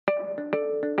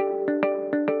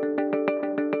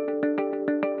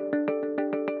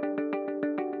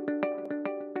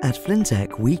At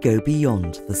Flyntech, we go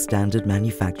beyond the standard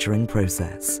manufacturing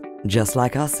process. Just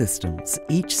like our systems,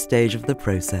 each stage of the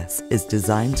process is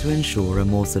designed to ensure a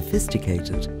more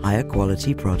sophisticated, higher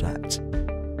quality product.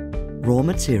 Raw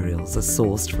materials are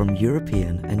sourced from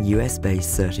European and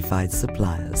US-based certified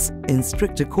suppliers in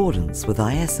strict accordance with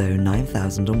ISO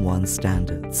 9001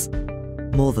 standards.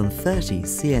 More than 30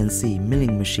 CNC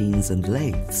milling machines and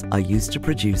lathes are used to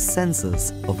produce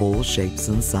sensors of all shapes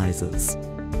and sizes.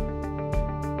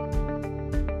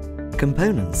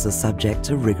 Components are subject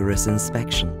to rigorous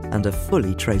inspection and are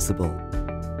fully traceable.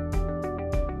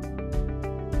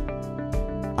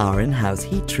 Our in-house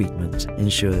heat treatment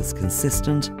ensures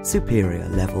consistent, superior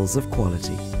levels of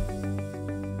quality.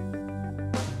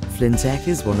 Flyntech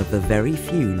is one of the very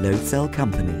few load cell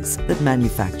companies that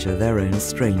manufacture their own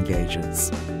strain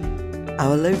gauges.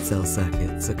 Our load cell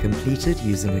circuits are completed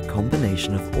using a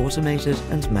combination of automated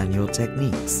and manual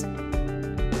techniques.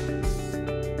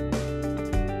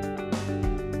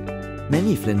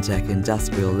 Many Flyntech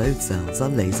industrial load cells are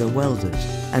laser welded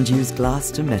and use glass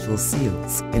to metal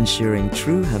seals, ensuring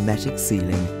true hermetic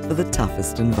sealing for the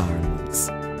toughest environments.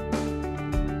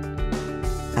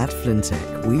 At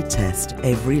Flyntech, we test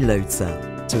every load cell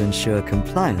to ensure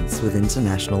compliance with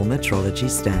international metrology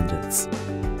standards.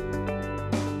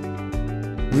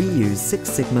 We use Six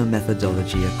Sigma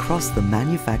methodology across the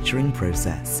manufacturing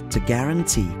process to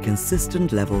guarantee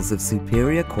consistent levels of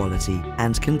superior quality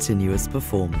and continuous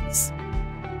performance.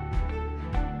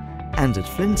 And at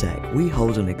Flyntech, we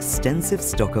hold an extensive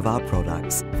stock of our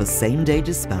products for same-day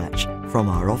dispatch from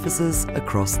our offices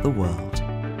across the world.